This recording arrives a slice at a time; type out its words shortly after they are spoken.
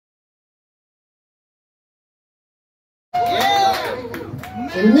In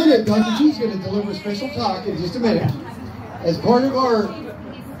a minute, Dr. G's going to deliver a special talk in just a minute. As part of our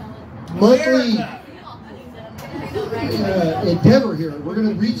monthly endeavor here, we're going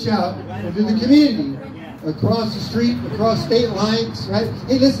to reach out into the community, across the street, across state lines, right?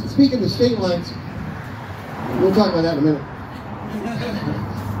 Hey, listen, speaking of state lines, we'll talk about that in a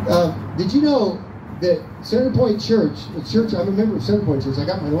minute. Did you know that Center Point Church, the church, I'm a member of Center Point Church, I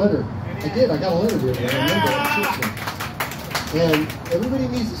got my letter. I got a letter there. I remember that church. And everybody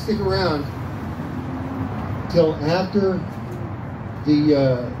needs to stick around till after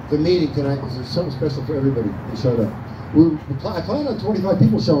the meeting tonight, because there's something special for everybody that showed up. I plan on 25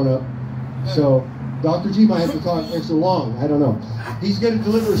 people showing up, so Dr. G might have to talk extra long. I don't know. He's going to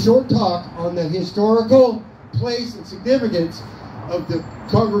deliver a short talk on the historical place and significance of the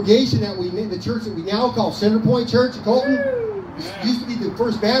congregation that the church that we now call Center Point Church in Colton. It used to be the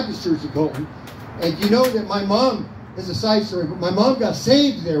First Baptist Church in Colton. And you know that my mom, as a side story, but my mom got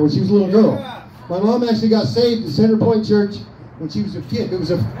saved there when she was a little girl. My mom actually got saved at Center Point Church when she was a kid. It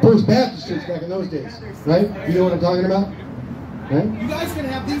was a First Baptist Church back in those days, right? You know what I'm talking about, right? You guys can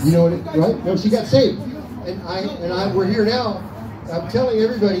have these. You know what? Right? No, she got saved, and we're here now. I'm telling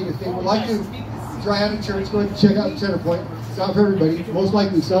everybody if they would like to try out a church, go ahead and check out Center Point. It's not for everybody. Most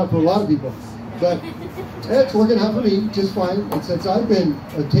likely, it's not for a lot of people, but it's working out for me just fine. And since I've been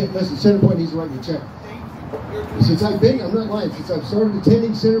listen, Center Point needs to write me a check. Since I've been, I'm not lying, since I've started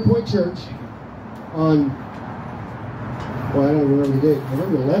attending Center Point Church on, well, I don't remember the date,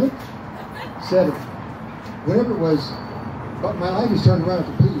 November 11th? 7th, whatever it was, but my life has turned around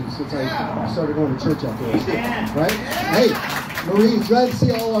completely since I started going to church out there. Right? Hey, Marie, it's glad to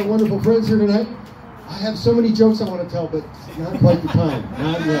see all our wonderful friends here tonight. I have so many jokes I want to tell, but it's not quite the time.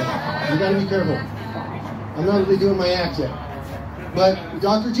 Not yet. You got to be careful. I'm not really doing my act yet. But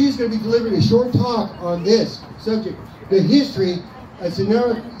Dr. G is going to be delivering a short talk on this subject, the history and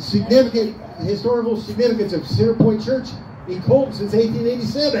significant historical significance of Center Point Church in Colton since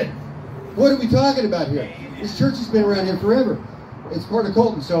 1887. What are we talking about here? This church has been around here forever. It's part of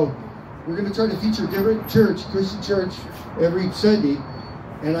Colton, so we're going to try to feature a different church, Christian church, every Sunday.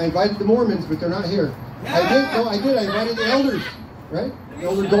 And I invited the Mormons, but they're not here. I did. I invited the elders, right?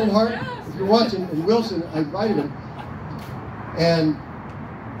 Elder Goldhart, if you're watching, and Wilson, I invited him. And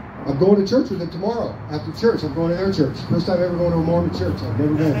I'm going to church with them tomorrow. After church, I'm going to their church. First time ever going to a Mormon church. I've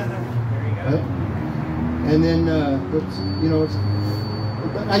never been. Right? And then,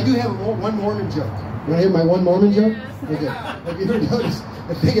 but I do have one Mormon joke. You want to hear my one Mormon joke? Okay. Have you ever noticed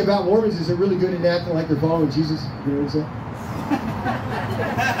the thing about Mormons is they're really good at acting like they're following Jesus? You know what I'm saying?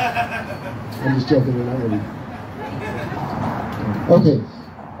 I'm just joking. They're not really. Okay.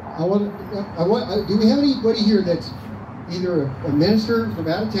 Do we have anybody here that's either a minister from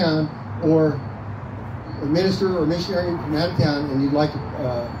out of town or a minister or missionary from out of town and you'd like to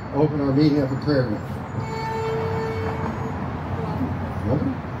open our meeting up in prayer tonight?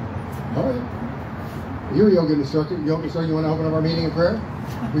 Nobody? All right. You're a yoga instructor. You want to open up our meeting in prayer?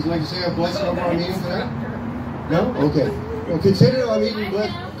 Would you like to say a blessing over our meeting tonight? No? Okay. Well, consider our meeting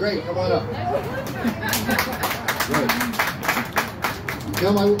blessed. Great. Come on up. Great.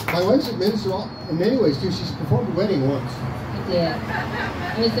 Now, my wife's a minister in many ways, too. She's performed a wedding once. I did.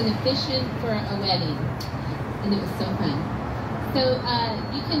 I was an officiant for a wedding, and it was so fun. So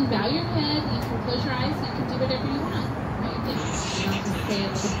you can bow your head, you can close your eyes, you can do whatever you want. Right? You don't have to say a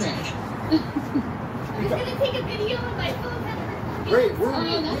little prayer. I was going to take a video of my phone. Great.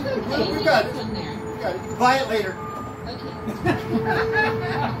 We've got it. Buy it later. Okay.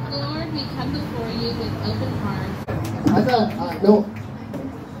 Lord, we come before you with open hearts. I thought, no.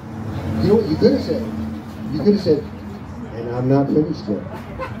 You know what you could have said? You could have said, and I'm not finished yet.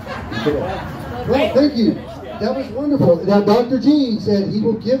 Well, thank you. That was wonderful. Now, Dr. G said he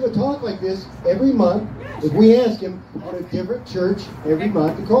will give a talk like this every month if we ask him on a different church every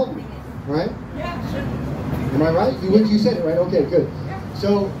month in Colton. Right? Am I right? You said it right? Okay, good.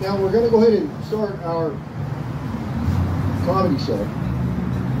 So now we're going to go ahead and start our comedy show.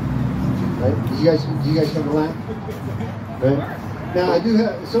 Right? Do you guys come to laugh? Right? Now I do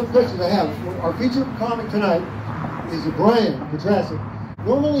have some questions I have. Our featured comic tonight is Brian Petrasek.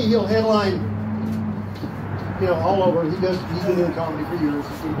 Normally he'll headline, all over. He's been doing comedy for years.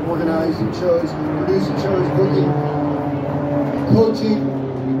 He's been organizing shows, producing shows, booking, coaching,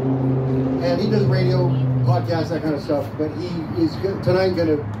 and he does radio, podcasts, that kind of stuff. But he is tonight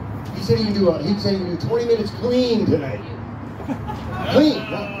gonna. He said he can do 20 minutes clean tonight. Clean.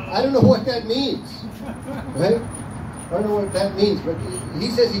 I don't know what that means. Right? I don't know what that means, but he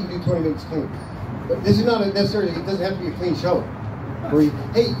says he can do 20 minutes clean. But this is not necessarily, it doesn't have to be a clean show.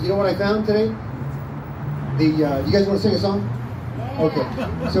 Hey, you know what I found today? you guys want to sing a song? Okay.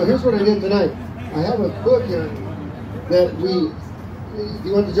 So here's what I did tonight. I have a book here that do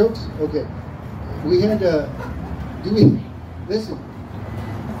you want the jokes? Okay. We had listen.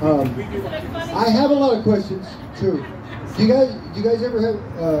 I have a lot of questions too. Do you guys ever have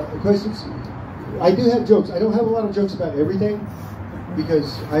questions? I do have jokes. I don't have a lot of jokes about everything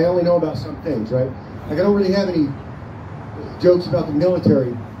because I only know about some things, right? Like I don't really have any jokes about the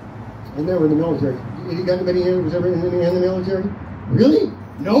military. I never in the military. You got anybody here who was ever in the military? Really?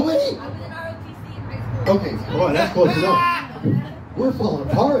 Nobody? I was in ROTC in high school. Okay, well that's close enough. We're falling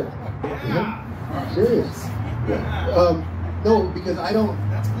apart. Serious. No, because I don't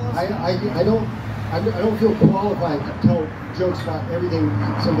feel qualified to tell jokes about everything,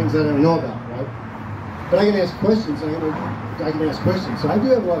 some things that I don't know about, right? But I can ask questions, and I can ask questions. So I do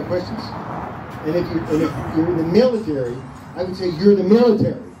have a lot of questions. And if you're in the military, I would say you're the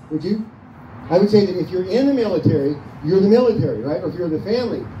military, would you? I would say that if you're in the military, you're the military, right? Or if you're in the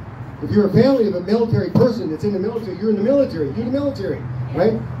family. If you're a family of a military person that's in the military, you're in the military. You're the military,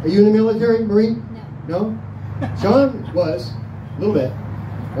 right? Are you in the military, Marie? No. Sean was, a little bit,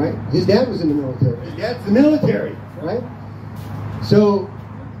 right? His dad was in the military. His dad's the military, right? So,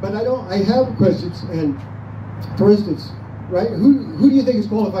 but I have questions, and for instance, right? Who do you think is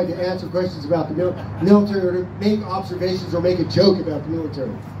qualified to answer questions about the military or to make observations or make a joke about the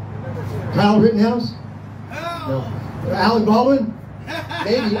military? Kyle Rittenhouse? No. Alec Baldwin?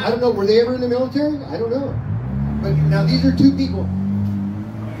 Maybe. I don't know. Were they ever in the military? I don't know. But now these are two people.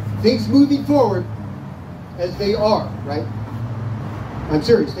 Things moving forward as they are, right? I'm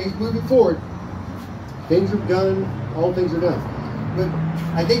serious. Things moving forward. Things are done. All things are done. But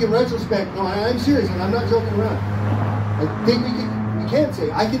I think in retrospect, no, I'm serious and I'm not joking around. I think we can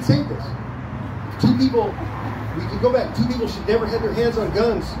say, I can say this. Two people, we could go back. Two people should never have their hands on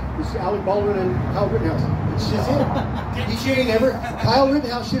guns. It's Alec Baldwin and Kyle Rittenhouse. It's just it. Kyle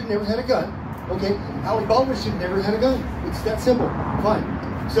Rittenhouse should have never had a gun. Okay? Alec Baldwin should have never had a gun. It's that simple. Fine.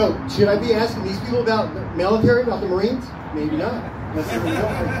 So, should I be asking these people about the military, about the Marines? Maybe not.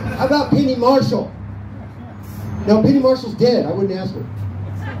 How about Penny Marshall? Now, Penny Marshall's dead. I wouldn't ask her.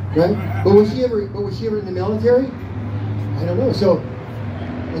 Right? But was she ever in the military? I don't know. So,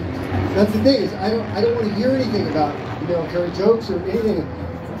 that's the thing is, I don't want to hear anything about the military jokes or anything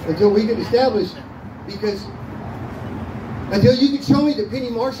until we can establish, because until you can show me that Penny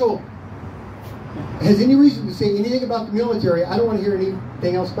Marshall has any reason to say anything about the military, I don't want to hear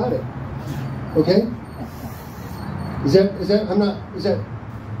anything else about it. Okay? Is that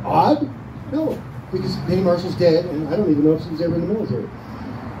odd? No, because Penny Marshall's dead, and I don't even know if she was ever in the military.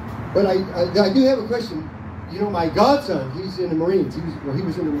 But I do have a question. You know, my godson, he's in the Marines. He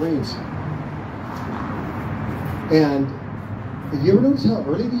was in the Marines. And have you ever noticed how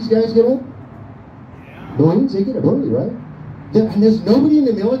early these guys get up? Yeah. Marines, they get up early, right? And there's nobody in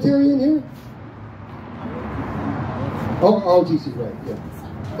the military in here? Oh, GC, right,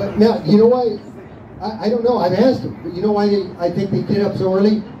 yeah. But now, you know why? I don't know, I've asked them. But you know why I think they get up so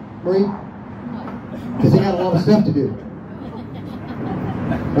early, Marie? Because they got a lot of stuff to do.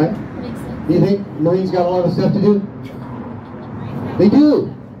 Right? Do you think Marines got a lot of stuff to do? They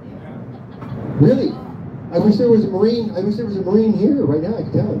do. Really. I wish there was a Marine here right now, I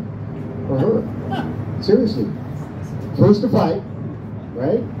could tell him. Or her. Seriously. First to fight,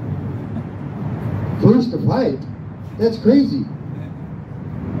 right? First to fight. That's crazy.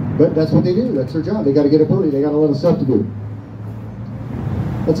 But that's what they do. That's their job. They got to get up early. They got a lot of stuff to do.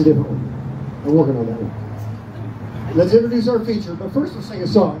 That's a different one. I'm working on that one. Let's introduce our feature, but first let's sing a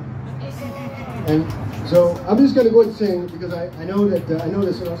song. And so I'm just going to go ahead and sing because I know that I know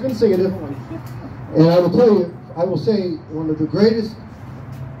this one. I was going to sing a different one. And I will tell you, I will say one of the greatest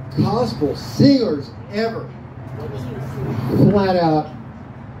gospel singers ever. Flat out.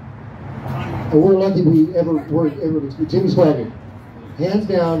 And we're lucky we ever with Jimmy Swaggart. Hands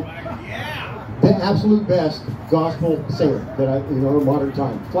down, the absolute best gospel singer that in modern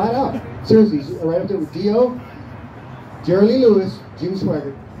time. Flat out. Seriously, he's right up there with Dio, Jerry Lee Lewis, Jimmy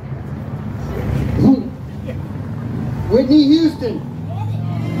Swaggart. Whitney Houston.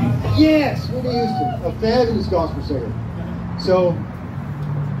 Yes, Whitney Houston, a fabulous gospel singer. So,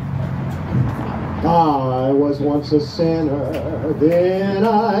 I was once a sinner, then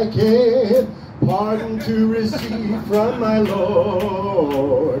I came, pardon to receive from my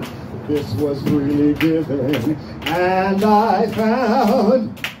Lord. This was freely given, and I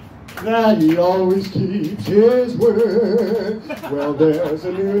found that He always keeps His word. Well, there's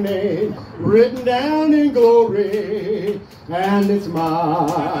a new name written down in glory, and it's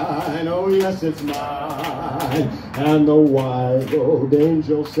mine. Oh, yes, it's mine. shine, and the white-robed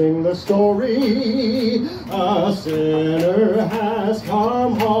angels sing the story. A sinner has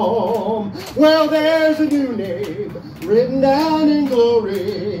come home. Well, there's a new name written down in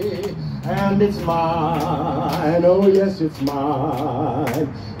glory, and it's mine, oh yes, it's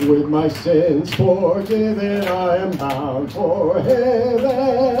mine. With my sins forgiven, I am bound for heaven,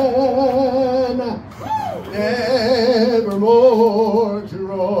 nevermore to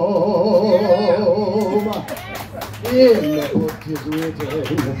roam. In the book is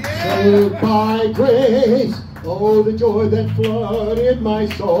written, saved by grace, oh, the joy that flooded my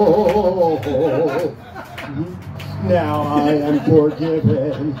soul. Now I am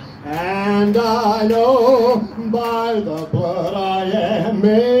forgiven, and I know by the blood I am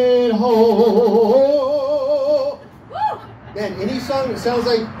made whole. Man, any song that sounds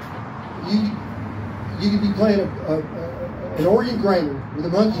like you could be playing an organ grinder with a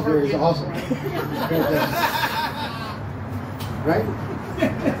monkey here is awesome. Right?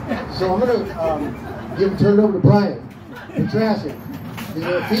 So I'm going to turn it over to Brian Petrasek. He's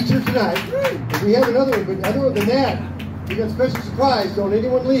a feature tonight. And we have another one, but other than that, we got a special surprise. Don't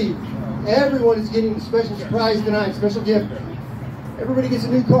anyone leave. Everyone is getting a special surprise tonight, special gift. Everybody gets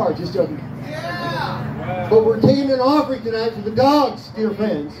a new car, just joking. Yeah. But we're taking an offering tonight for the dogs, dear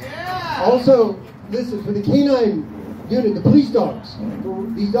friends. Yeah. Also, listen, for the canine unit, the police dogs. For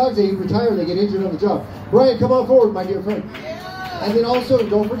these dogs, they retire and they get injured on the job. Brian, come on forward, my dear friend. Yeah. And then also,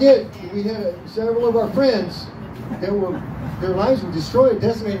 don't forget, we had several of our friends that their lives were destroyed,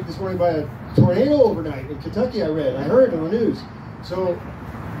 decimated this morning by a tornado overnight in Kentucky, I heard on the news. So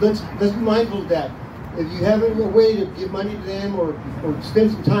let's be mindful of that. If you have a way to give money to them or spend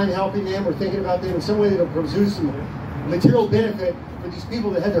some time helping them or thinking about them in some way that will produce some material benefit for these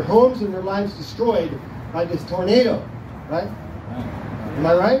people that had their homes and their lives destroyed by this tornado, right? Am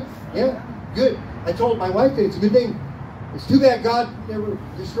I right? Yeah? Good. I told my wife that it's a good thing. It's too bad God never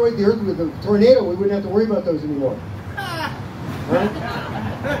destroyed the earth with a tornado. We wouldn't have to worry about those anymore. Right?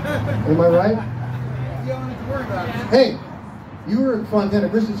 Am I right? You don't have to worry about it. Hey, you were a Fontana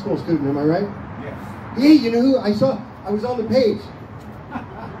Christian School student, am I right? Yes. Hey, you know who? I was on the page.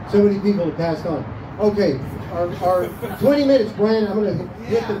 So many people have passed on. Okay, our 20 minutes, Brian, I'm going to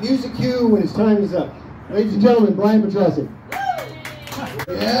hit the music cue when his time is up. Ladies and gentlemen, Brian Petrasek.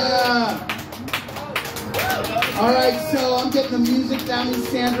 Yeah. All right, so I'm getting the music down.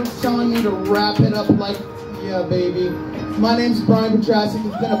 Sandra's telling me to wrap it up like, yeah, baby. My name's Brian Petrasek.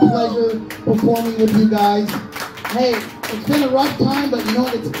 It's been a pleasure performing with you guys. Hey, it's been a rough time, but you know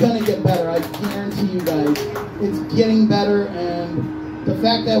what? It's gonna get better. I guarantee you guys. It's getting better, and the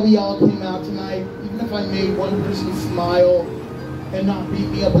fact that we all came out tonight, even if I made one person smile and not beat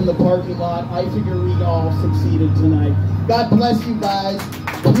me up in the parking lot, I figure we all succeeded tonight. God bless you guys.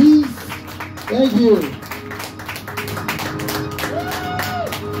 Peace. Thank you.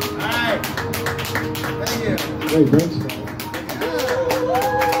 All right. Thank you. Hey, thanks.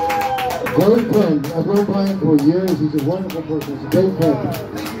 Great friend. I've known Brian for years. He's a wonderful person. He's a great friend.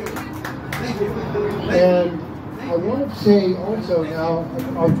 And I want to say also now,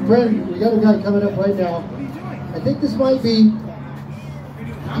 our friend, we got a guy coming up right now. I think this might be,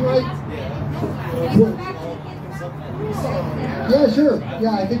 yeah, sure.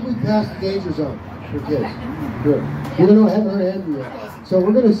 Yeah, I think we passed the danger zone for kids. Good. We don't know, I haven't heard Andrew yet. So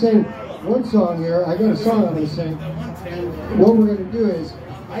we're going to sing one song here. I got a song I'm going to sing. And what we're going to do is,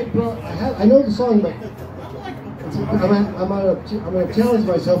 I know the song, but I'm going to challenge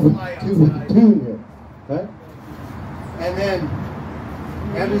myself with a tune here, right? And then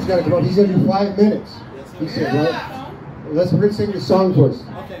Andrew's got to come up. He's going to do 5 minutes. He said, right? We're going to sing the song first.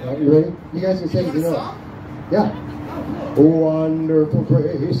 Right, you ready? You guys can sing it, you know it. Yeah. Wonderful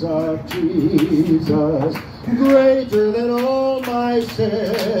grace of Jesus, greater than all my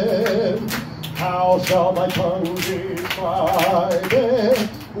sin. How shall my tongue describe it?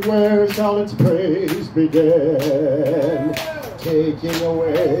 Where shall its praise begin? Taking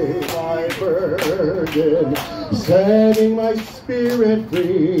away my burden, setting my spirit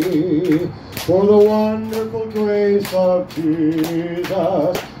free. For the wonderful grace of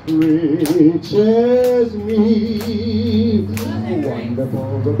Jesus reaches me.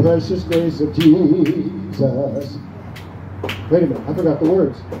 Wonderful, the precious grace of Jesus. Wait a minute, I forgot the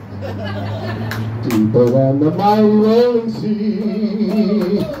words. Deeper than the mighty rolling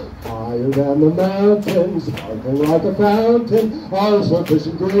sea, higher than the mountains, sparkling like a fountain, all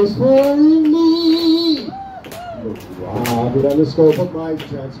sufficient grace for me. Broader than the scope of my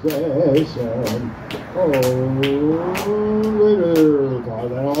transgression, greater far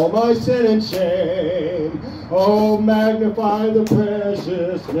than all my sin and shame. Oh, magnify the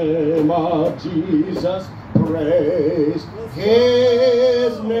precious name of Jesus. Praise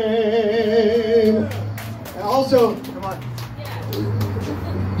His name. And also, Come on.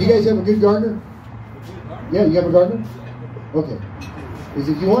 you guys have a good gardener? Yeah, you have a gardener? Okay. Because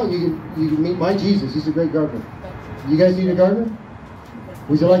if you want, you can meet my Jesus. He's a great gardener. You guys need a gardener?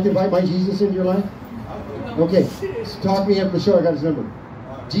 Would you like to invite my Jesus into your life? Okay. Talk to me after the show. I got his number.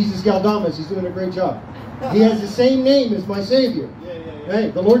 Jesus Galdamas. He's doing a great job. He has the same name as my Savior.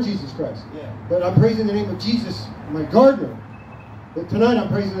 Hey, the Lord Jesus Christ. But I'm praising the name of Jesus, my gardener. But tonight I'm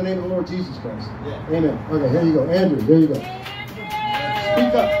praising the name of the Lord Jesus Christ. Amen. Okay, here you go. Andrew, there you go.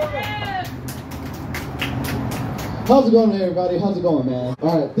 Speak up. How's it going, everybody? How's it going, man?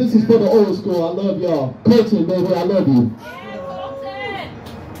 All right, this is for the old school. I love y'all. Colton, baby, I love you.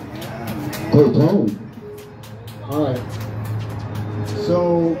 Colton. All right.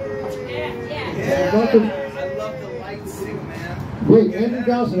 So, welcome. I love the lights too, man. Great, Andrew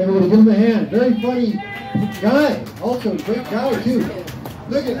Dawson, everybody give him a hand. Very funny guy. Also, great guy, too.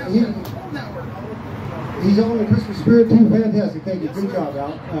 Look at him. He's on the Christmas spirit, too. Fantastic. Thank you. Good job,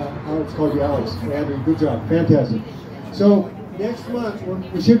 Alex called you Alex. Andrew, good job. Fantastic. So, next month,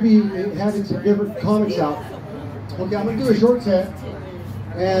 we should be having some different comics out. Okay, I'm going to do a short set.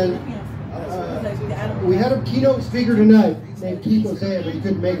 And we had a keynote speaker tonight named Keith Osea, but he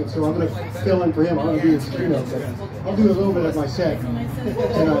couldn't make it, so I'm going to fill in for him. I'm going to do his keynote. I'll do a little bit of my set tonight.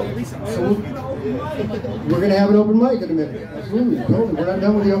 So we're going to have an open mic in a minute. Absolutely. Totally. We're not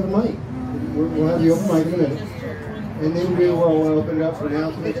done with the open mic. We'll have the open mic in a minute. And then we will open it up for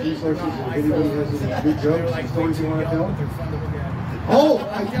announcements, resources, if anybody has any good jokes and stories you want to tell. Oh,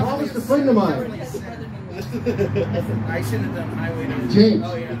 I promised a friend of mine. I should have done highway number. James,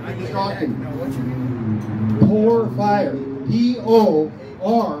 Oh, yeah. Stockton. No, what's your name? Pour Fire. P-O-R-P-H-I-R-E.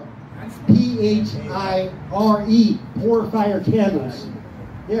 Pour Fire Candles.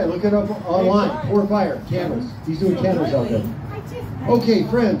 Yeah, look it up online. Pour Fire Candles. He's doing candles out there. Okay,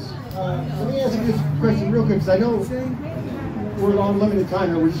 friends. Let me ask you this question real quick, because I know we're on limited time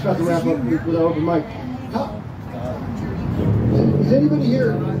here. We're just about to wrap up with our open mic. Is anybody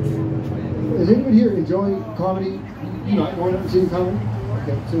here enjoy comedy? You know, going out and seeing comedy?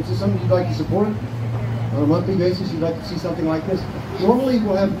 Okay, so is this something you'd like to support? On a monthly basis, you'd like to see something like this? Normally,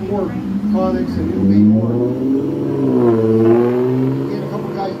 we'll have more comics and it'll be more. Get a couple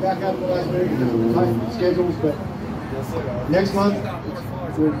of guys back out at the last minute because of the tight schedules, but next month,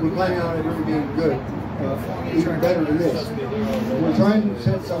 we're planning on it really being good, even better than this. We're trying to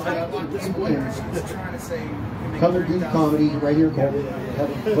set something up so people can come and do comedy right here in Colton. Have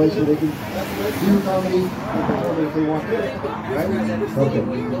a place where they can do comedy and perform it if they want to. Right? Okay.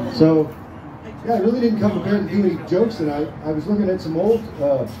 So, yeah, I really didn't come prepared to do any jokes tonight. I was looking at some old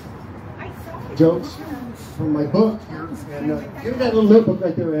jokes from my book here. And give me that little notebook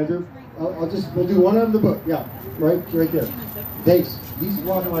right there, Andrew. We'll do one out of the book. Yeah, right there. Thanks. He's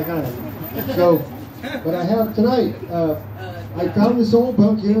walking like I am. So, but I have tonight, I found this old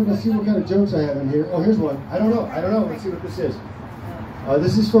book here. Let's see what kind of jokes I have in here. Oh, here's one. I don't know. Let's see what this is.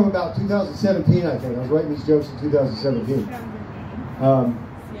 This is from about 2017, I think. I was writing these jokes in 2017.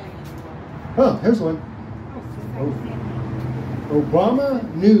 Here's one. Obama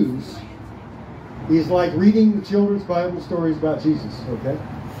news is like reading the children's Bible stories about Jesus. Okay? I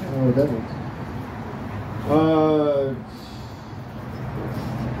don't know what that means.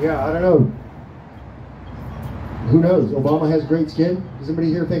 Yeah, I don't know. Who knows? Obama has great skin. Does anybody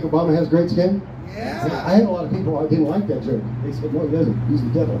here think Obama has great skin? Yeah. I had a lot of people I didn't like that joke. They said, no, he doesn't. He's the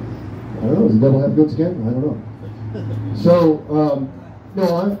devil. I don't know. Does the devil have good skin? I don't know. So,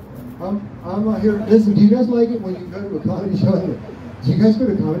 no, I'm not here. Listen, do you guys like it when you go to a comedy show? Do you guys go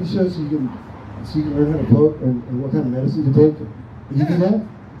to comedy shows so you can learn how to quote and what kind of medicine to take? Do you do that?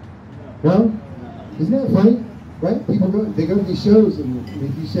 No? Isn't that funny? Right? People go to these shows, and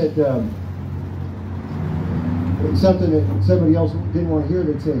if you said something that somebody else didn't want to hear,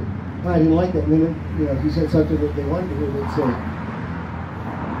 they'd say, oh, I didn't like that. And then, if you said something that they wanted to hear, they'd say,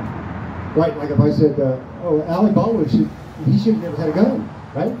 right, like if I said, oh, Alec Baldwin should have never had a gun,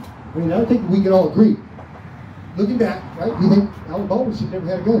 right? I mean, I think we can all agree. Looking back, right, you think Alec Baldwin should have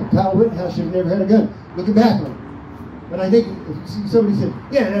never had a gun. Kyle Rittenhouse should have never had a gun. Looking back on it. But I think if somebody said,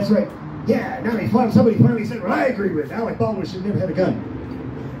 yeah, that's right. Yeah, now somebody finally said, well, I agree with it. Alec Baldwin should have never had a gun.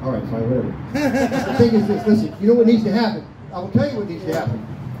 All right, fine, whatever. The thing is this, listen, you know what needs to happen? I will tell you what needs to happen.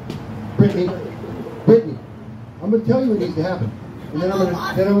 Brittany, I'm going to tell you what needs to happen. And then I'm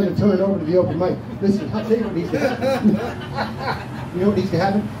going to turn it over to the open mic. Listen, I'll tell you what needs to happen. You know what needs to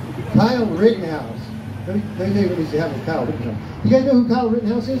happen? Kyle Rittenhouse. Let me tell you what needs to happen with Kyle Rittenhouse. You guys know who Kyle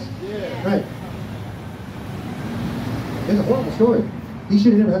Rittenhouse is? Yeah. Right. It's a horrible story. He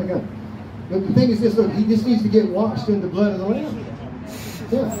should have never had a gun. But the thing is this, look, he just needs to get washed in the blood of the Lamb.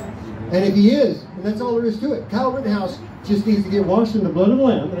 Yeah. And if he is, and that's all there is to it. Kyle Rittenhouse just needs to get washed in the blood of the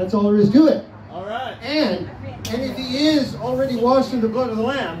Lamb, and that's all there is to it. All right. And if he is already washed in the blood of the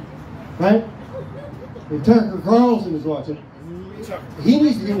Lamb, right? If Tucker Carlson is watching, he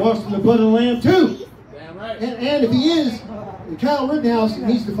needs to get washed in the blood of the Lamb too. Damn right. And if he is, Kyle Rittenhouse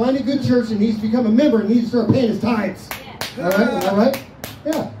needs to find a good church and needs to become a member and needs to start paying his tithes. All right? Is that right?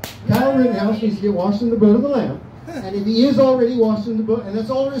 Yeah. Kyle Rittenhouse needs to get washed in the blood of the Lamb. And if he is already washed in the blood, and that's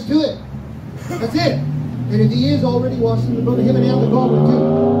all there is to it. That's it. And if he is already washed in the blood of him and Alan Baldwin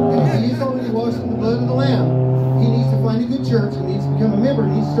too. And if he is already washed in the blood of the Lamb, he needs to find a good church and needs to become a member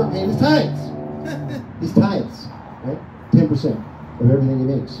and needs to start paying his tithes. His tithes. Right? 10% of everything he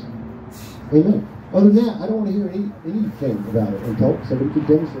makes. Amen. Other than that, I don't want to hear anything about it until somebody can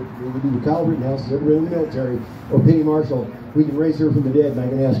demonstrate to me. We do with Kyle Rittenhouse, is everybody in the military, or Penny Marshall. We can raise her from the dead and I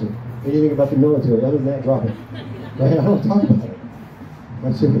can ask her anything about the military. Other than that, drop it. Right? I don't talk about it.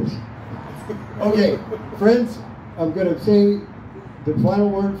 I'm serious. Okay, friends, I'm going to say the final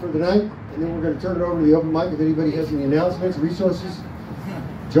word for the night, and then we're going to turn it over to the open mic if anybody has any announcements, resources,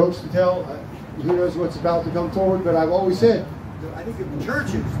 jokes to tell. Who knows what's about to come forward, but I've always said, I think of the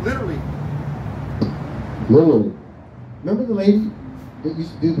churches, literally. Remember the lady that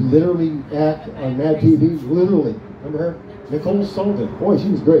used to do the literally act on Mad TV? Literally. Remember her? Nicole Sullivan. Boy, she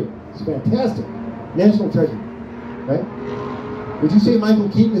was great. She's fantastic. National treasure. Right? Would you say Michael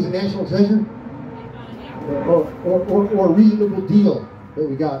Keaton is a national treasure? Or a reasonable deal that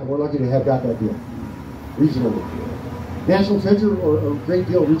we got, and we're lucky to have got that deal. Regionally. National treasure or a great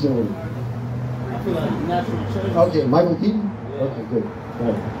deal regionally? I feel like national treasure. Okay, Michael Keaton? Okay, good.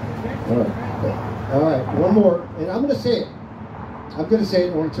 All right. All right, one more, and I'm going to say it. I'm going to say it,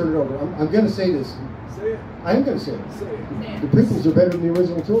 and I want to turn it over. I'm going to say this. Say it. I am going to say it. Say it. The prequels are better than the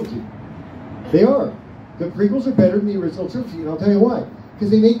original trilogy. They are. The prequels are better than the original trilogy, and I'll tell you why. Because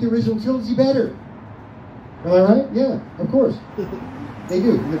they make the original trilogy better. Am I right? Yeah, of course. They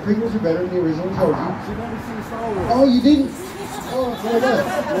do. The prequels are better than the original trilogy. She never seen Star Wars. Oh, you didn't? Oh, my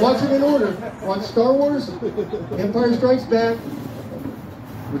God. Watch it in order. Watch Star Wars, Empire Strikes Back,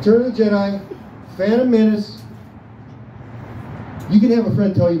 Return of the Jedi, Phantom Menace. You can have a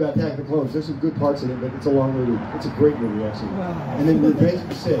friend tell you about Attack of the Clones. There's some good parts in it, but it's a long movie. It's a great movie, actually. And then Revenge of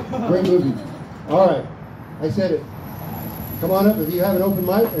the Sith. Great movie. All right. I said it. Come on up if you have an open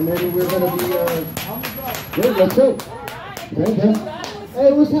mic, and then we're going to be... Good, let's go. Fantastic.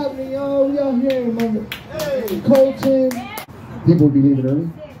 Hey, what's happening, y'all? We out here in a moment. Hey, Colton. People will be leaving early,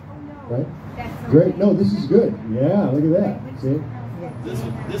 right? Great. No, this is good. Yeah, look at that. See? This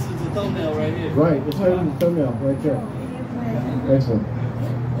is the thumbnail right here. Right, it's better than the thumbnail right there. Excellent.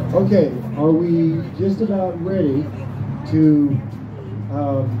 Okay, are we just about ready to?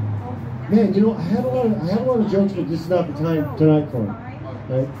 Man, you know, I have a lot of jokes, but this is not the time tonight for them,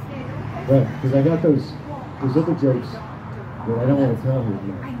 right? Right, because I got those other jokes that I don't want to tell you.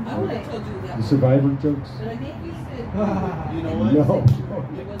 The survivor jokes. You know what? No.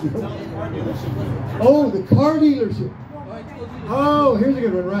 Oh, the car dealership. Oh, here's a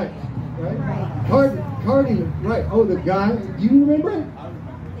good one, right? Car dealer, right? Oh, the guy. Do you remember it?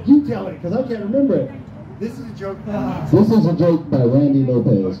 You tell it, because I can't remember it. This is a joke. This is a joke by Randy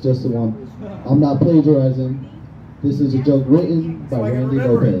Lopez, just the one. I'm not plagiarizing. This is a joke written by Randy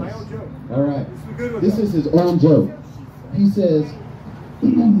Lopez. All right. This is his own joke. He says,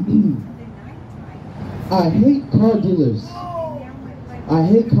 I hate car dealers. I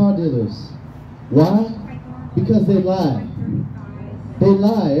hate car dealers. Why? Because they lie. They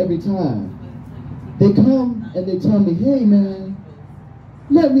lie every time. They come and they tell me, hey man,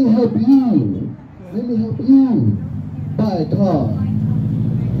 let me help you. Let me help you buy a car.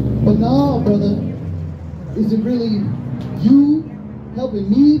 But no, brother, is it really you helping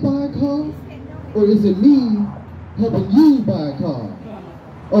me buy a car? Or is it me helping you buy a car?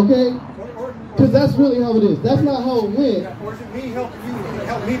 Okay? Because that's really how it is. That's not how it went. Or is it me helping you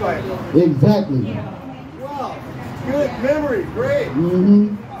help me buy a car? Exactly. Wow. Good memory. Great.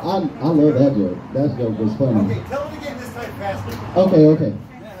 Mm-hmm. I love that joke. That joke was funny. Okay, tell it again this time faster. Okay.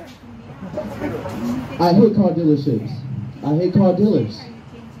 I hate car dealerships. I hate car dealers.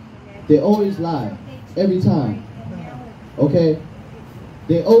 They always lie. Every time. Okay?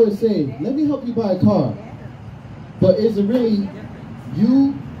 They always say, let me help you buy a car. But is it really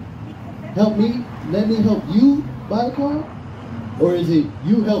you help me, let me help you buy a car? Or is it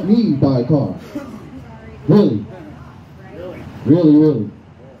you help me buy a car? Really? Really?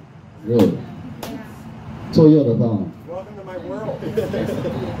 Toyota Thon. Welcome to my world.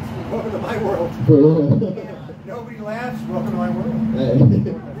 Welcome to my world. For real. Nobody laughs. Welcome to my world.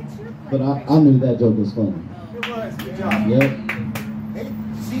 Hey. but I knew that joke was funny. It was. Good job. Yep. Hey,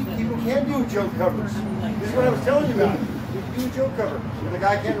 see, people can do joke covers. This is what I was telling you about. You can do a joke cover. When the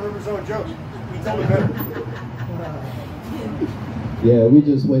guy can't remember his own jokes, he told it better. Yeah, we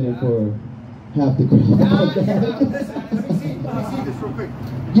just waiting for half the crowd. Let me see this real quick.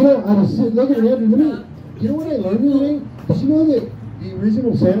 You know, I was looking at Andrew. You know what I learned today? Did you know that the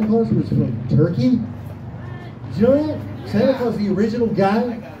original Santa Claus was from Turkey? Did you know that? Santa Claus, the original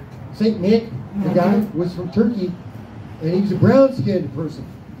guy, Saint Nick, the guy, was from Turkey, and he was a brown-skinned person.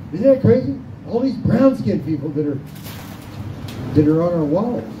 Isn't that crazy? All these brown-skinned people that are on our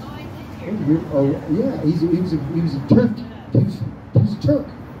walls. Oh, yeah, he was a Turk. He was a Turk.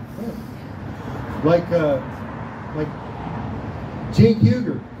 Yeah. Like Jake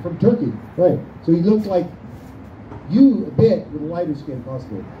Huger from Turkey. Right. So he looked like you a bit with a lighter skin,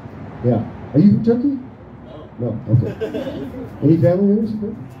 possibly. Yeah. Are you from Turkey? No. Okay. Any family members from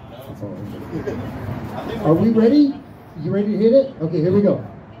Turkey? Oh, okay. Are we ready? You ready to hit it? Okay, here we go.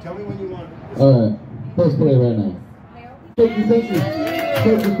 Tell me when you want. All right. Let's play right now. Thank you. Thank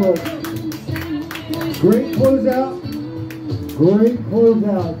you, folks. Great closeout. Great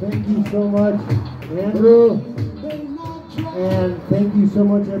closeout. Thank you so much, Andrew. And thank you so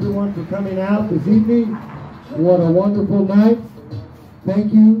much, everyone, for coming out this evening. What a wonderful night.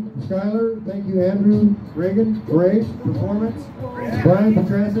 Thank you, Skylar. Thank you, Andrew Reagan. Great performance. Brian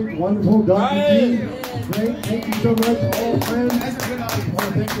Petrasek, wonderful. Dr. G, great. Thank you so much, all friends. I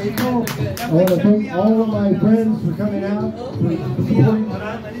want to thank April. I want to thank all of my friends for coming out, for supporting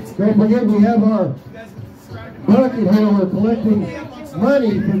tonight. Don't forget, we have our bucket here. We're collecting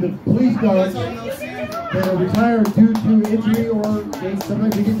money for the police dogs that are retired due to injury, or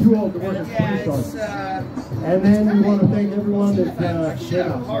sometimes they get too old to work as police dogs. And then we want to thank everyone that came out.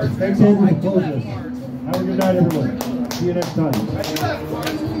 Thanks, Andrew, for closing us. Have a good night, everyone. See you next time. Good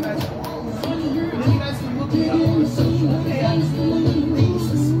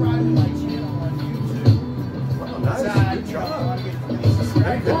job.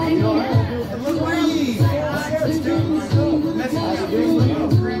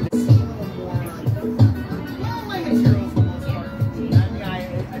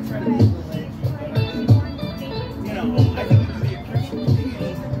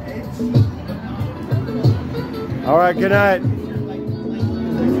 All right, good night.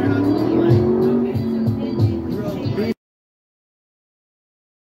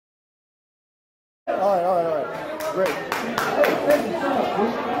 All right. Great.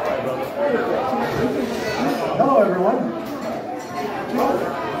 Hello, everyone.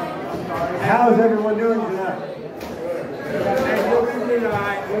 How is everyone doing tonight?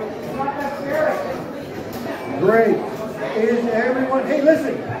 Great. Is everyone, hey,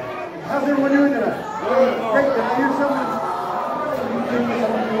 listen. How's everyone doing tonight? Great. Did I hear someone?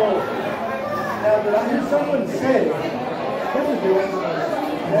 Now, did I hear someone say, what was doing?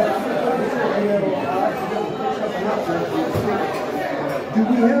 Do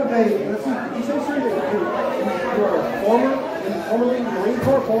we have a, let's see, you said sure that you are a formerly Marine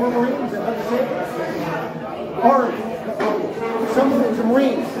Corps, former Marine, is that what you said? Or some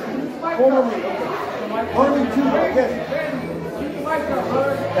Marines, former Marine, okay. Army 2, I guess.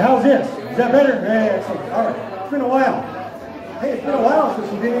 How's this? Is that better? Yeah, excellent. All right. It's been a while. Hey, it's been a while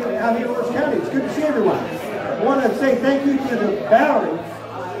since we've been out here in Orange County. It's good to see everyone. I want to say thank you to the Bowery,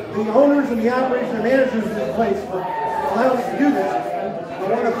 the owners and the operators and the managers of this place for allowing us to do this. I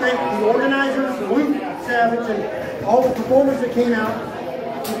want to thank the organizers, Luke Savage, and all the performers that came out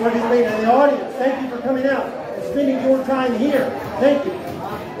to participate in the audience. Thank you for coming out and spending your time here. Thank you.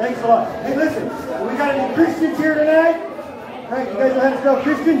 Thanks a lot. Hey, listen, we got any Christians here tonight? Right, you guys know how to spell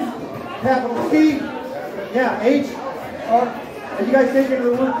Christians? Capital C, yeah, H, R. Have you guys taken the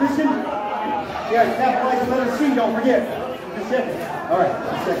word Christian? Yeah, capitalize the letter C, don't forget. Just checking. All right,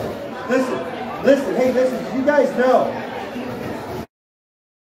 just checking. Listen, hey, listen, you guys know.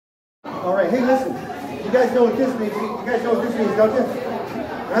 All right, hey, listen, you guys know what this means. You guys know what this means, don't you?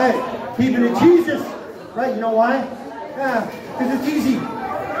 Right, keeping it Jesus. Right, you know why? Yeah, because it's easy.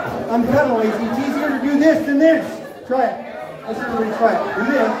 I'm kind of lazy. It's easier to do this than this. Try it. Let's everybody try it. Do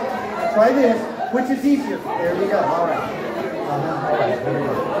this. Try this. Which is easier? There we go. All right. All right. There we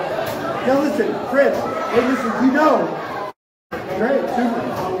go. Now listen, friends. Hey, listen. You know. Great. Super.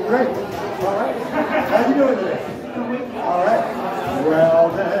 Great. All right. How you doing today? All right. Well,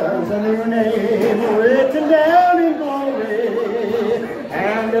 there's a new name written down in glory,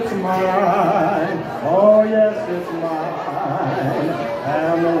 and it's mine. Oh yes, it's mine.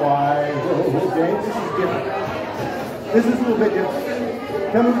 And the wide road gates. This is different. This is a little bit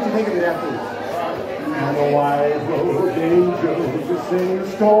different. Tell me what you think of it afterwards. And a wise old angel to sing a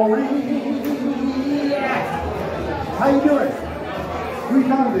story. How you doing? Who you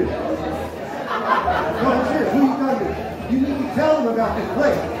talking to? No, I'm serious. Who you talking to? You need to tell them about this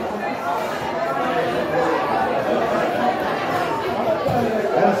place.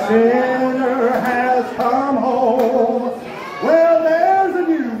 A sinner has come home. Well, there's a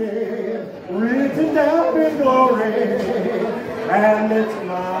new name written down in glory, and it's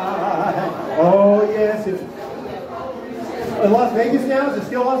mine. Oh, yes, it's Las Vegas now. Is it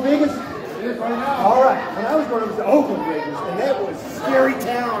still Las Vegas? It is right now. All right. When I was growing up, it was Oakland Raiders, and that was a scary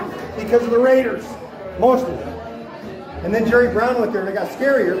town because of the Raiders, most of them. And then Jerry Brown went there, and it got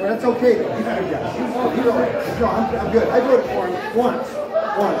scarier, but that's okay, though. He's a good guy. He's all right. No, I'm good. I voted for him once.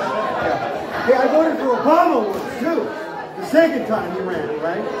 Yeah. Hey, I voted for Obama once, too. The second time he ran,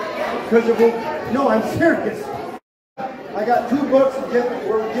 right? Because of it. No, I'm serious. I got 2 books.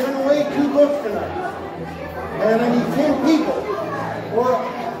 We're giving away 2 books tonight. And I need 10 people. Or,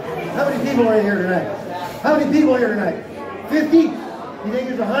 how many people are in here tonight? How many people are here tonight? 50? You think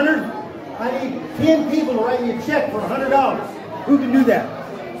there's 100? I need 10 people to write me a check for $100. Who can do that?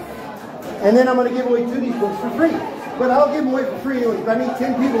 And then I'm going to give away 2 of these books for free. But I'll give them away for free anyways. But I need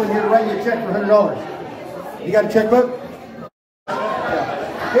 10 people in here to write me a check for $100. You got a checkbook?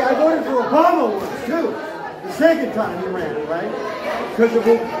 Yeah. Hey, I voted for Obama once, too. The second time he ran, right? Because of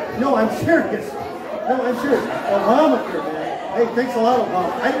it. No, I'm serious. No, I'm serious. Obamacare, man. Hey, thanks a lot,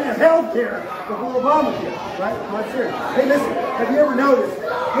 Obama. I didn't have health care before Obamacare, right? No, I'm serious. Hey, listen, have you ever noticed?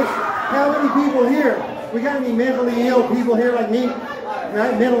 Listen, how many people here? We got any mentally ill people here like me?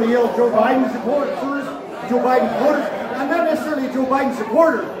 Right? Mentally ill Joe Biden supporters? Joe Biden supporters? I'm not necessarily a Joe Biden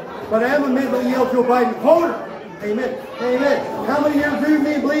supporter, but I am a mentally ill Joe Biden voter. Amen. Amen. How many here agree with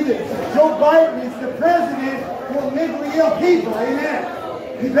me and believe it? Joe Biden is the president for mentally ill people. Amen.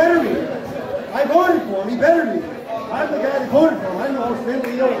 He better be. I voted for him. He better be. I'm the guy that voted for him. I'm the most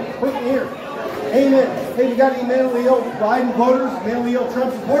mentally ill person here. Amen. Hey, you got any mentally ill Biden voters, mentally ill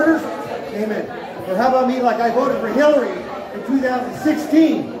Trump supporters? Amen. Or how about me, like I voted for Hillary in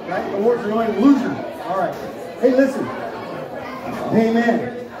 2016, right? The words are going to loser. All right. Hey, listen.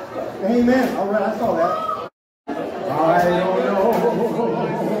 Amen. Amen. All right, I saw that. I don't know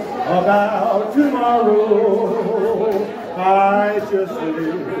about tomorrow. I just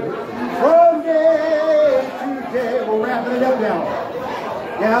live from day to day. We're wrapping it up now.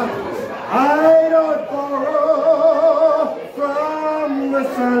 Yeah. I don't borrow from the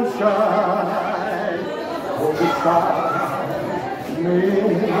sunshine. For the sky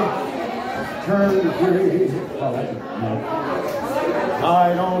may turn gray. I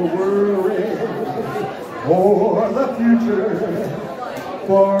don't worry for the future,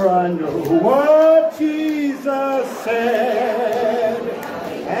 for I know what Jesus said,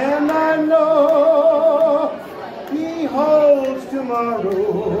 and I know He holds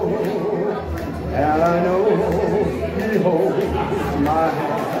tomorrow, and I know He holds my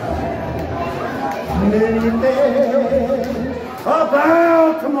hand. Many things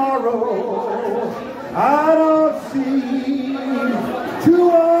about tomorrow I don't see to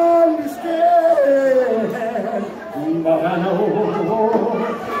understand, but I know who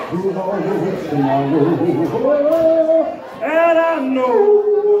holds tomorrow, and I know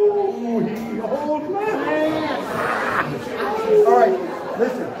He holds my hand. All right,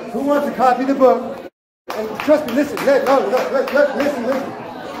 listen. Who wants a copy of the book? And trust me, listen. Listen.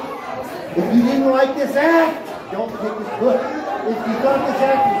 If you didn't like this act, don't take this book. If you thought this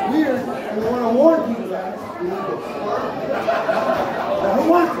act was weird and you want to warn people about it, you need this. Now, who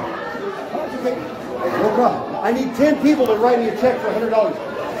wants it? No problem. I need 10 people to write me a check for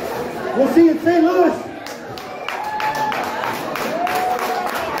 $100. We'll see you in St. Louis.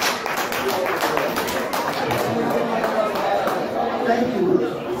 Thank you.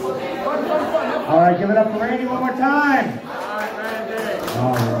 All right, give it up for Randy one more time. All right, Randy.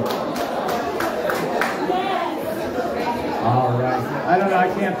 All right. All right. I don't know, I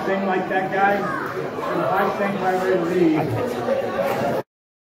can't sing like that guy. If I sing, I would leave.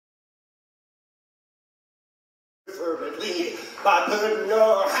 Fervently, by putting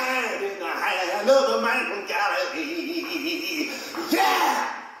your hand in the hand of the man from Galilee.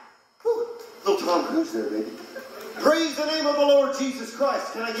 Yeah! Whew. Little Tom Cruise there, baby. Praise the name of the Lord Jesus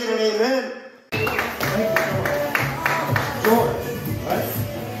Christ. Can I get an amen? George, right?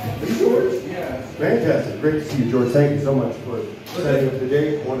 Are you George? Yeah. Fantastic. Great to see you, George. Thank you so much for setting up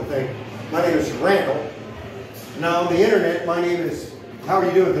today. I want to thank. My name is Srandall. Now on the internet, my name is. How are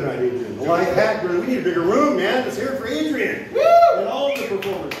you doing tonight, Adrian? A life hack. We need a bigger room, man. Let's hear it for Adrian. Woo! And all the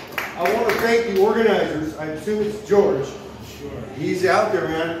performers. I want to thank the organizers. I assume it's George. He's out there,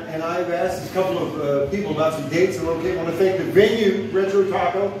 man, and I've asked a couple of people about some dates and locations. I want to thank the venue, Retro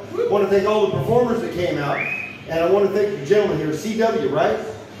Taco. I want to thank all the performers that came out. And I want to thank the gentleman here, CW, right?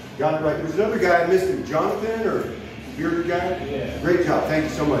 Got it right. There was another guy I missed him, Jonathan, or bearded guy? Yeah. Great job. Thank you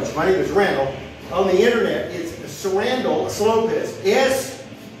so much. My name is Randall. On the internet, it's Srandall Slopez. S.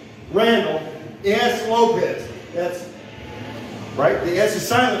 Randall S. Lopez. That's right. The S is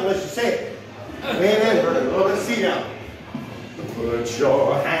silent unless you say it. Amen. Well, let's see now. Put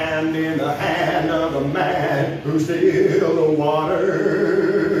your hand in the hand of the man who still the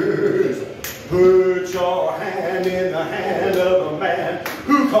waters. Put your hand in the hand of the man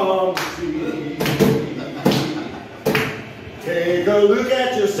who calms the sea. Take a look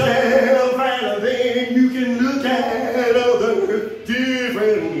at yourself and then you can look at others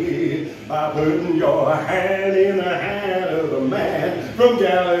differently by putting your hand in the hand of the man from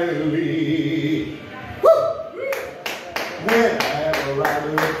Galilee. Woo! Whenever I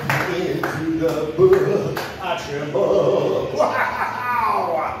look into the book, I tremble.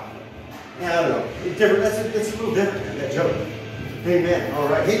 Wow! I don't know. It's different. That's a little different than that joke. Amen. All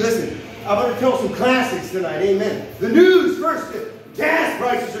right. Hey, listen. I'm going to tell some classics tonight. Amen. The news first. Gas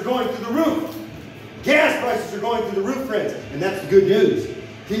prices are going through the roof. Gas prices are going through the roof, friends. And that's the good news.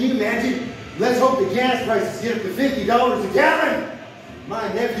 Can you imagine? Let's hope the gas prices get up to $50 a gallon.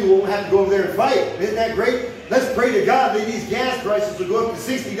 My nephew won't have to go over there and fight. Isn't that great? Let's pray to God that these gas prices will go up to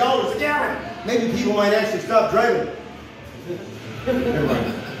 $60 a gallon. Maybe people might actually stop driving. Never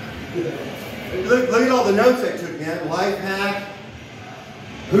mind. Look at all the notes I took, man. Life hack.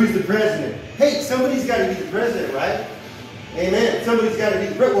 Who's the president? Hey, somebody's got to be the president, right? Amen. Somebody's got to be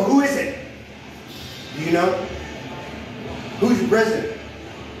the president. Well, who is it? Do you know? Who's the president?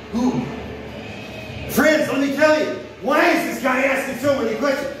 Who? Friends, let me tell you. Why is this guy asking so many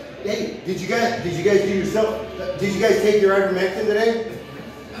questions? Hey, did you guys do yourself? Did you guys take your ivermectin today?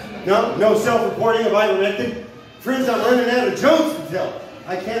 No? No self-reporting of ivermectin? Friends, I'm running out of jokes to tell.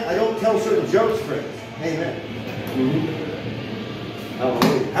 I don't tell certain jokes, friends. Amen.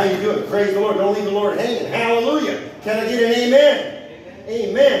 Hallelujah. How you doing? Praise the Lord. Don't leave the Lord hanging. Hallelujah. Can I get an amen?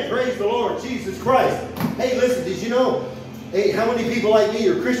 Amen. Praise the Lord. Jesus Christ. Hey, listen, did you know, hey, how many people like me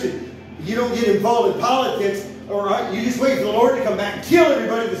are Christian? You don't get involved in politics, all right? You just wait for the Lord to come back and kill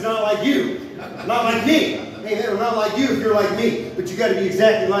everybody that's not like you. Not like me. Amen. Or not like you if you're like me. But you got to be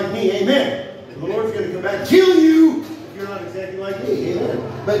exactly like me. Amen. And the Lord's going to come back and kill you if you're not exactly like me.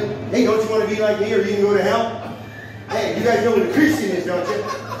 Amen. But, hey, don't you want to be like me or you can go to hell? Hey, you guys know what a Christian is, don't you?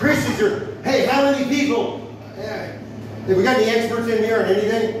 Christians are, hey, how many people? Have we got any experts in here on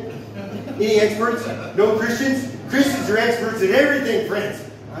anything? Any experts? No Christians? Christians are experts at everything, friends.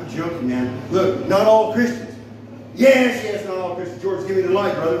 I'm joking, man. Look, not all Christians. Yes, not all Christians. George, give me the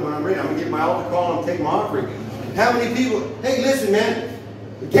light, brother. When I'm ready, I'm going to get my altar call and I'm taking my offering. How many people? Hey, listen, man.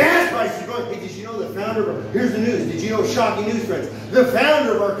 The gas prices are going. Hey, did you know the founder of here's the news. Did you know, shocking news, friends? The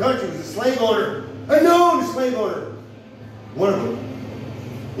founder of our country was a slave owner. A known slave owner. One of them.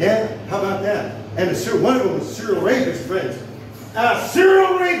 Yeah? How about that? And one of them was a serial rapist, friends. A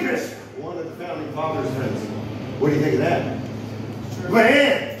serial rapist! One of the founding fathers, friends. What do you think of that?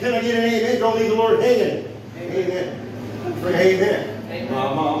 Man, can I get an amen? Don't leave the Lord hanging. Amen. Amen.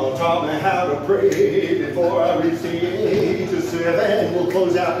 My mama taught me how to pray before I reached the age of 7. We'll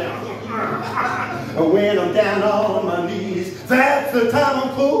close out now. When I'm down on my knees, that's the time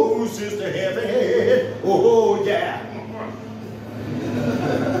I'm closest to heaven. Oh, yeah.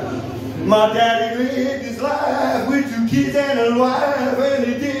 My daddy lived his life with 2 kids and a wife, and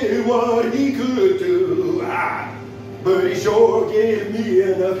he did what he could do. But he sure gave me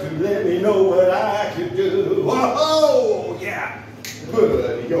enough to let me know what I could do. Oh, yeah.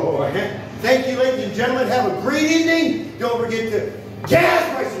 Put your hand. Thank you, ladies and gentlemen. Have a great evening. Don't forget to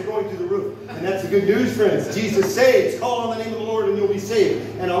gas prices are going through the roof. And that's the good news, friends. Jesus saves. Call on the name of the Lord and you'll be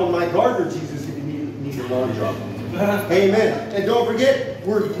saved. And on my gardener, Jesus, if you need a lawn job. Amen. And don't forget,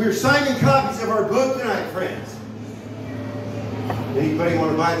 we're signing copies of our book tonight, friends. Anybody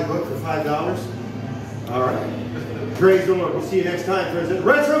want to buy the book for $5? All right. Praise the Lord. We'll see you next time, friends, at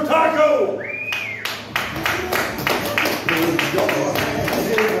Retro Taco.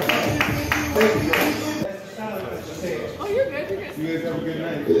 Oh, you're good. You're good. You guys have a good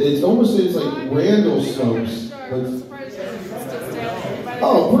night. It's almost it's like Srandall Slopez.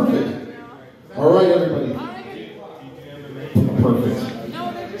 Oh, perfect. All right, everybody. Perfect.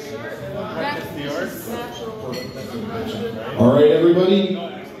 No, they're just short. That's natural. All right, everybody.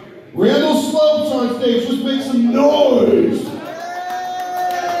 Srandall Slopez on stage. Just make some noise.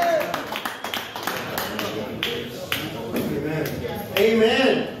 Amen.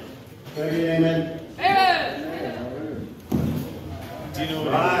 Amen. Can I get an amen? Amen.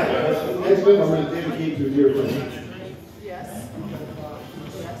 right. Next one I'm going to dedicate to a dear friend. Yes.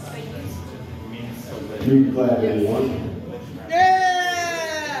 You can clap, everyone.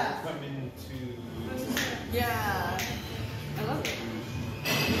 Yeah! Yeah. I love it.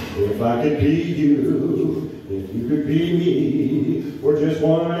 If I could be you, if you could be me, for just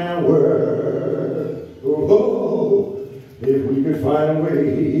 1 hour. Oh, if we could find a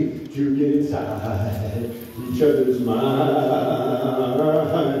way to get inside each other's minds.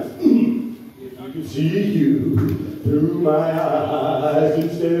 If I could see you through my eyes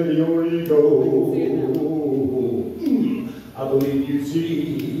instead of your ego. I believe you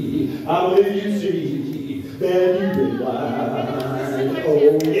see that you've been blind.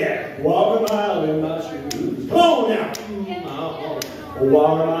 Oh yeah, walk a mile in my shoes. Come on now.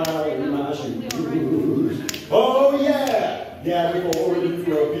 Walk a mile in my shoes. Oh yeah, before you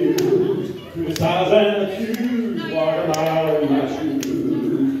abuse, to the sides and the cues. Walk a mile in my shoes.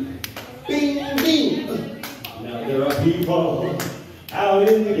 Bing, bing. Now there are people out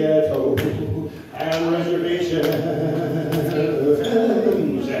in the ghetto and reservations.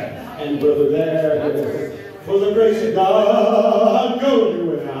 And brother there, for the grace of God, go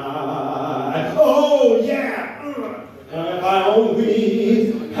you and I. Oh yeah! If I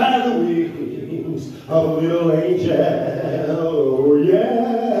only had the wings of a little angel. Oh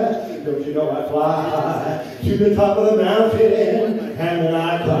yeah! Don't you know I fly to the top of the mountain and then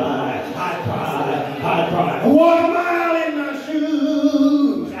I cry. Walk a mile in my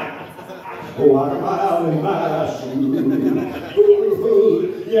shoes. Walk a mile in my shoes.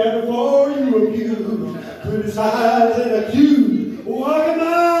 Yeah, before you abuse, criticize and accuse. Walk a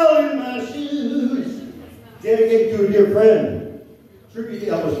mile in my shoes. Dedicated to a dear friend. Tribute to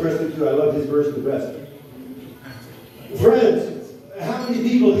Elvis Presley too. I love his verse the best. Friends, how many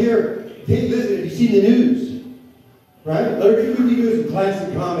people here didn't listen? Have you seen the news? Right? We're going to be doing some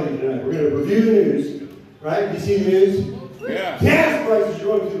classic comedy tonight. We're going to review the news. Right? Have you seen the news? Yeah. Gas prices are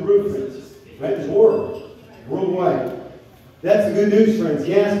going through the roof, friends. Right? There's war worldwide. That's the good news, friends.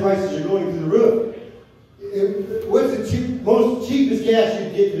 Gas prices are going through the roof. What's the most cheapest gas you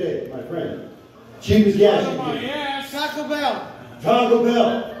can get today, my friend? Cheapest gas you can get. Taco Bell. Taco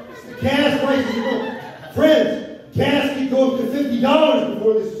Bell. Gas prices are going. Friends, gas can go up to $50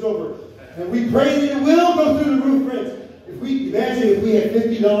 before this is over. And we pray that it will go through the roof, friends. Imagine if we had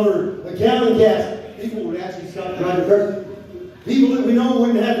 $50 a gallon gas, people would actually stop driving cars. People that we know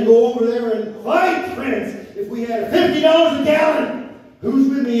wouldn't have to go over there and fight, friends, if we had $50 a gallon. Who's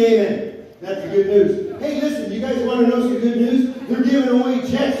with me, amen? That's the good news. Hey, listen, you guys want to know some good news? They're giving away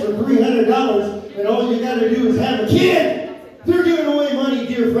checks for $300, and all you got to do is have a kid. They're giving away money,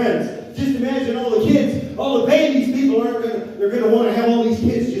 dear friends. Just imagine all the kids, all the babies. People they're going to want to have all these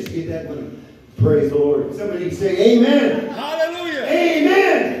kids just to get that money. Praise the Lord. Somebody say amen. Hallelujah.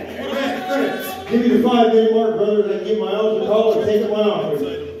 Amen. Friends, give me the 5-minute mark, brother, and I give my altar call and take up my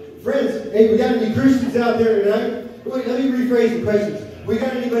offering. Friends, hey, we got any Christians out there tonight? Wait, let me rephrase the questions. We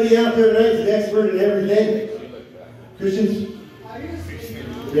got anybody out there tonight that's an expert in everything? Christians?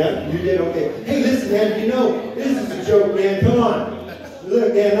 Yeah, you did? Okay. Hey, listen, man, you know, this is a joke, man. Come on.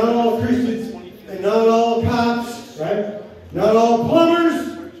 Look, man, not all Christians and not all cops, right? Not all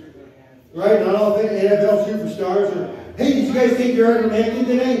plumbers, right? Not all NFL superstars. Hey, did you guys think you're ivermectin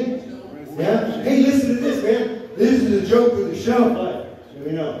today? Yeah? Hey, listen to this, man. This is a joke with a shelf life. Let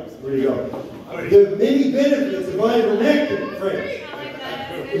me know. Where do you go? The many benefits of ivermectin, friends.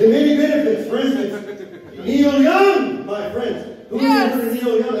 The many benefits, for instance, Neil Young, my friends. Who has heard of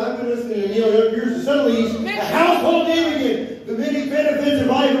Neil Young? I've been listening to Neil Young years, and suddenly he's a household name again. The many benefits of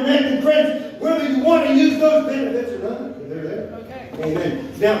ivermectin, friends, whether you want to use those benefits or not, they're there. Okay. Amen.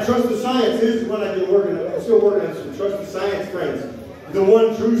 Now, trust the science. This is what I've been working on. I'm still working on some trust the science, friends. The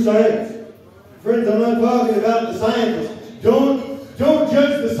one true science. Friends, I'm not talking about the scientists. Don't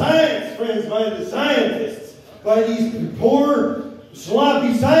judge the science, friends, by the scientists. By these poor,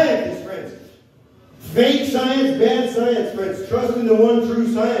 sloppy scientists, friends. Fake science, bad science, friends. Trust in the one true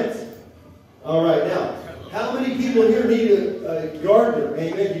science. All right, now, how many people here need a gardener?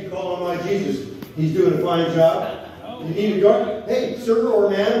 Amen. You call on my Jesus. He's doing a fine job. You need a gardener? Hey, sir or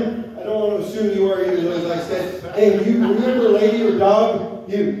madam, I don't want to assume you are either of those I said. Hey, you remember a lady or dog?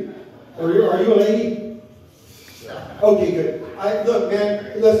 You. Are you a lady? Okay, good. Look,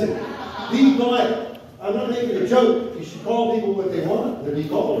 man, listen. Be polite. I'm not making a joke. You should call people what they want. They'll be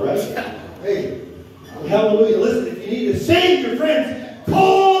called, right? Hey, hallelujah. Listen, if you need to save your friends,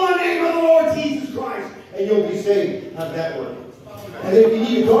 call the name of the Lord Jesus Christ, and you'll be saved. How's that work? And if you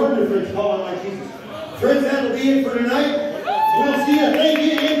need a gardener, friends, call on my Jesus. Friends, that'll be it for tonight. We'll see you. Thank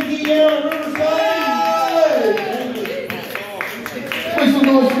you, MPL Riverside. Thank you.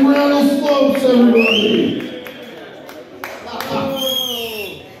 everybody.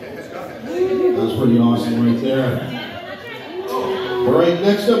 That's pretty awesome right there. All right,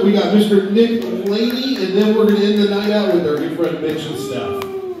 next up we got Mr. Nick Laney, and then we're going to end the night out with our good friend Mitch and Steph.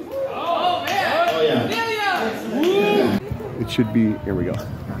 Oh, man. Oh, yeah. It should be, here we go.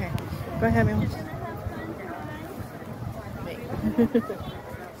 Okay. Go ahead, man.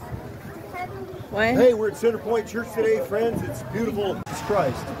 What? Hey, we're at Center Point Church today, friends. It's beautiful. Jesus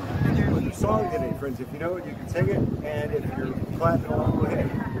Christ. It's a song today, friends. If you know it, you can sing it. And if you're clapping along, go ahead.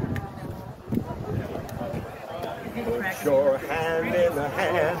 Put your hand in the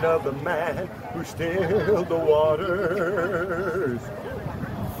hand of the man who stilled the waters.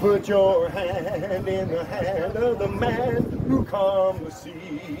 Put your hand in the hand of the man who calmed the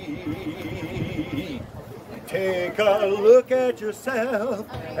sea. Take a look at yourself,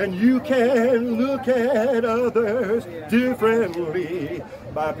 and you can look at others differently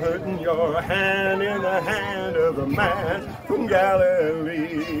by putting your hand in the hand of the man from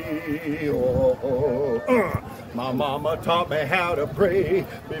Galilee. My mama taught me how to pray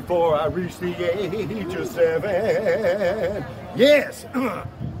before I reached the age of 7. Yes,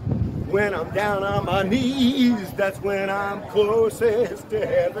 when I'm down on my knees, that's when I'm closest to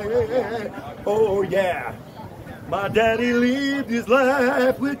heaven. Oh yeah. My daddy lived his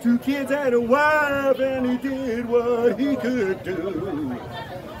life with 2 kids and a wife, and he did what he could do.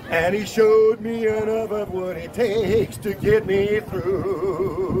 And he showed me enough of what it takes to get me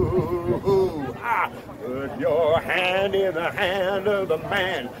through. Put your hand in the hand of the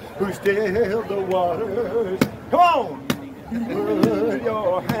man who stilled the waters. Come on! Put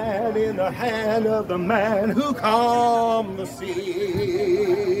your hand in the hand of the man who calmed the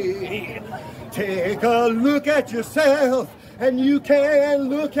sea. Take a look at yourself, and you can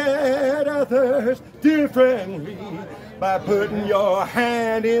look at others differently by putting your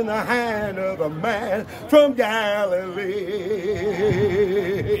hand in the hand of a man from Galilee.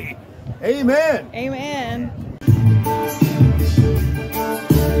 Amen. Amen.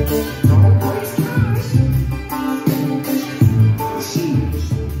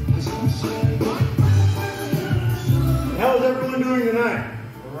 How's everyone doing tonight?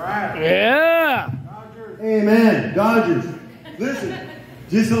 Yeah. Amen. Dodgers. Listen,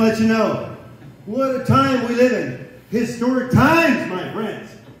 just to let you know, what a time we live in. Historic times, my friends.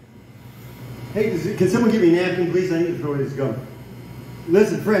 Hey, can someone give me a napkin, please? I need to throw this gum.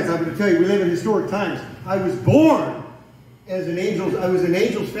 Listen, friends, I'm going to tell you, we live in historic times. I was born as an Angels. I was an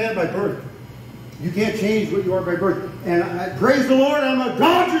Angels fan by birth. You can't change what you are by birth. And praise the Lord, I'm a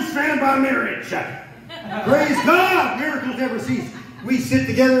Dodgers fan by marriage. Praise God, miracles never cease. We sit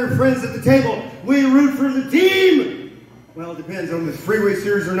together, friends at the table. We root for the team. Well, it depends on the Freeway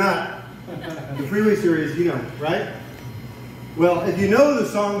Series or not. The Freeway Series, you know, right? Well, if you know the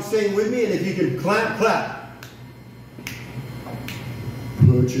song, sing with me, and if you can clap, clap.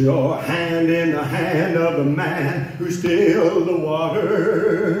 Put your hand in the hand of the man who stilled the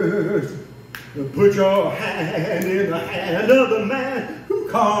waters. Put your hand in the hand of the man who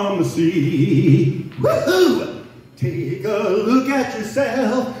calmed the sea. Woohoo! Take a look at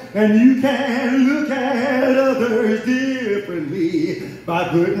yourself, and you can look at others differently by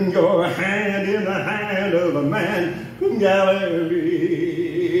putting your hand in the hand of a man from Galilee.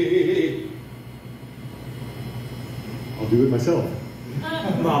 I'll do it myself.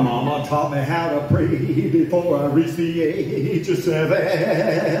 My mama taught me how to pray before I reached the age of 7.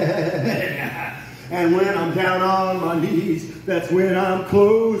 And when I'm down on my knees, that's when I'm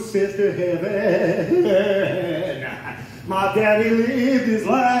closest to heaven. My daddy lived his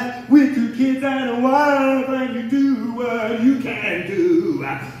life with 2 kids and a wife, and you do what you can do.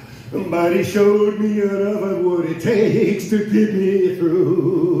 But he showed me enough of what it takes to get me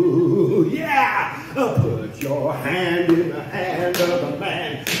through. Yeah! Put your hand in the hand of a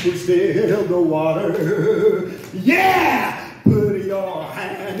man who stilled the water. Yeah! Put your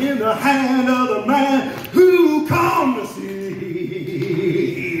hand in the hand of the man who calmed the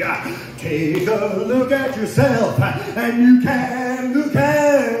sea. Take a look at yourself, and you can look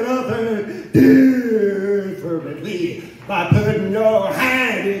at others differently by putting your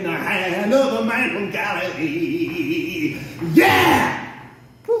hand in the hand of a man from Galilee. Yeah!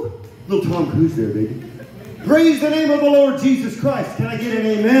 Whew. Little Tom Cruise there, baby. Praise the name of the Lord Jesus Christ. Can I get an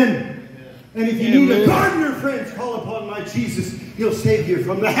amen? And if you need a gardener, friends, call upon my Jesus. He'll save you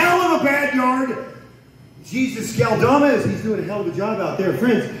from the hell of a bad yard. Jesus Scaldama, he's doing a hell of a job out there,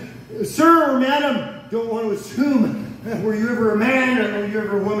 friends. Sir or madam, don't want to assume. Were you ever a man or were you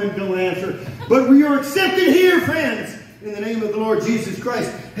ever a woman? Don't answer. But we are accepted here, friends, in the name of the Lord Jesus Christ.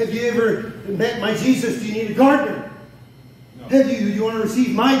 Have you ever met my Jesus? Do you need a gardener? No. Have you want to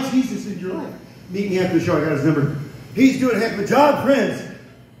receive my Jesus in your life? Meet me after the show. I got his number. He's doing a heck of a job, friends.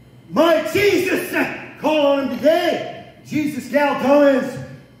 My Jesus! Call on him today. Jesus Gal Collins.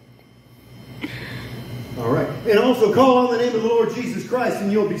 All right. And also call on the name of the Lord Jesus Christ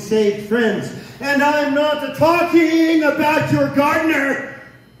and you'll be saved, friends. And I'm not talking about your gardener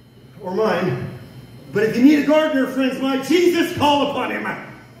or mine. But if you need a gardener, friends, my Jesus, call upon him.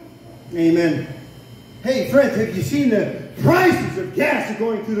 Amen. Hey, friends, have you seen the prices of gas are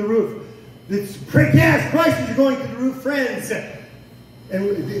going through the roof? Gas prices are going through the roof, friends. And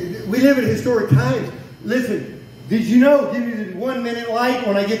we live in historic times. Listen, did you know, give me the 1 minute light.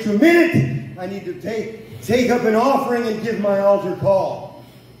 When I get to a minute, I need to take up an offering and give my altar call.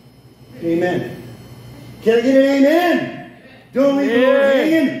 Amen. Can I get an amen? Don't leave the Lord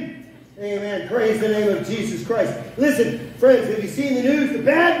hanging. Amen. Praise the name of Jesus Christ. Listen, friends, have you seen the news? The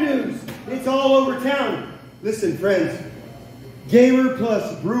bad news. It's all over town. Listen, friends. Gamer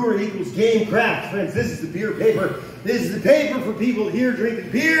plus brewer equals game craft. Friends, this is the beer paper. This is the paper for people here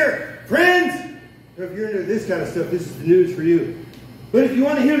drinking beer. Friends, if you're into this kind of stuff, this is the news for you. But if you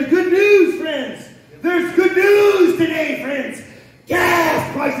want to hear the good news, friends, there's good news today, friends.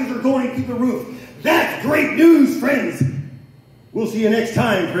 Gas prices are going through the roof. That's great news, friends. We'll see you next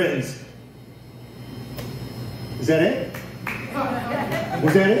time, friends. Is that it?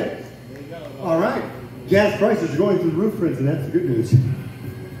 Was that it? All right. Gas prices are going through the roof, friends, and that's the good news.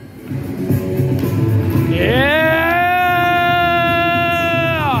 Yeah!